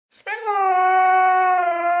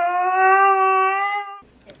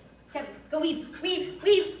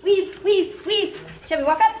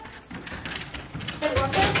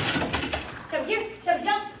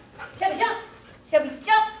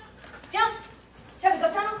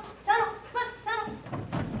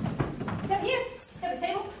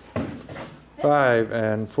5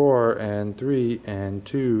 and 4 and 3 and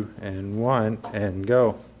 2 and 1 and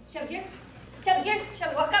go. Shelby here. Shelby here.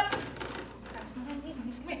 Shelby, walk up. Come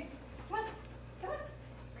here. Come on. Come on.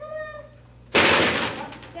 Come on.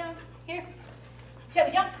 Walk down. Here.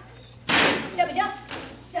 Shelby, jump. Shelby, jump.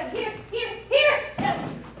 Shelby, here. Here. Here. Shelby.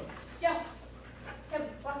 Jump. Shelby,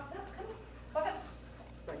 walk up. Come on. Walk up.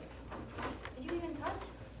 Did you even touch?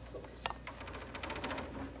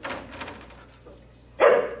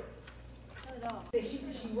 Not at all.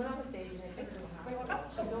 She went up a stage and I took her to the hospital. Walk up.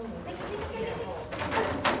 She's only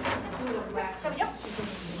Shelby, jump.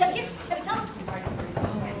 Shelby, here. Shelby, jump.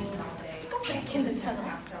 Go back in the tunnel.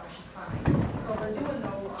 So we're doing the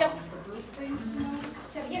Jump. group thing.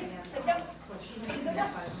 Shelby, here. Shelby, jump. So she Shelby, did go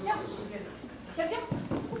jump. Jump. she did Shelby, jump.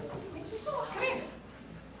 Come here.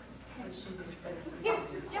 she did Here.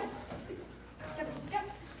 Jump. Shelby, jump.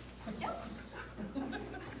 Jump.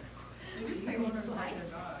 You say one or something.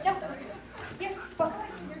 Jump. Here. Walk.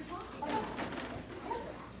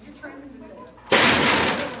 You're trying to do that.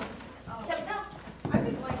 Shelby, jump. I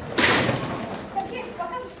would like Shelby, here.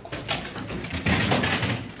 Walk up.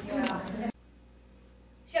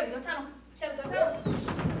 Shelby, go tunnel. Shelby, go tunnel.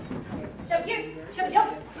 Shelby, here. Shelby, jump.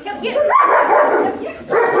 Shelby, here. Shelby, here.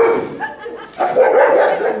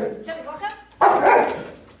 Shelby, walk up. Walk up.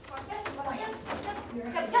 Walk up.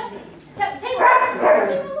 Shelby, jump. Shelby, table.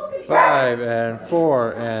 5 and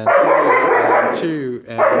 4 and 3 and 2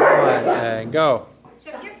 and 1 and go.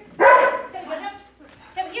 Shelby, here. Shelby, go jump.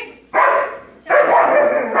 Shelby, here.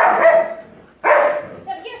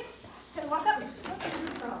 Shelby, here. Shelby, walk up.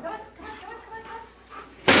 Come on.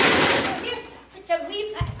 Shelby, here. Shelby, weave.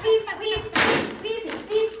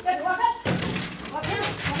 Shelby, walk up. Walk down.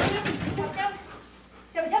 Walk down.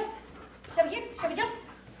 Shelby, jump. Shelby, here. Shelby, jump.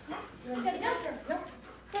 Shelby, jump.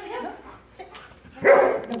 Shelby, jump.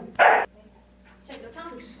 Shelby, go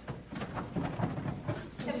tunnel.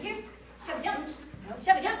 Shelby, here. Shelby, jump.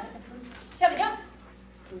 Shelby, jump. Shelby, jump.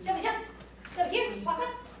 Shelby, jump. Shelby, here. Walk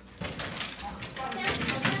up. Walk down.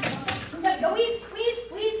 Shelby, go weave.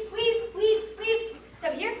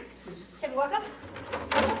 Shelby, here. Shelby, walk up.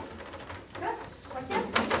 Good. Walk down.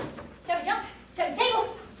 Shelby, jump. Shelby, table.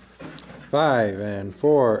 5 and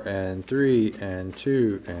 4 and 3 and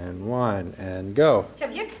 2 and 1 and go.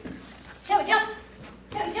 Shelby, here. Shelby, jump.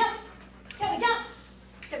 Shelby, jump. Shelby, jump.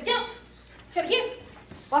 Shelby, jump. Shelby, here.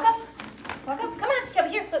 Walk up. Walk up. Come on. Shelby,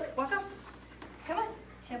 here. Look. Walk up. Come on.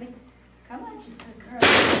 Shelby. Come on. Good girl.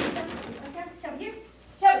 Right there. Shelby, here.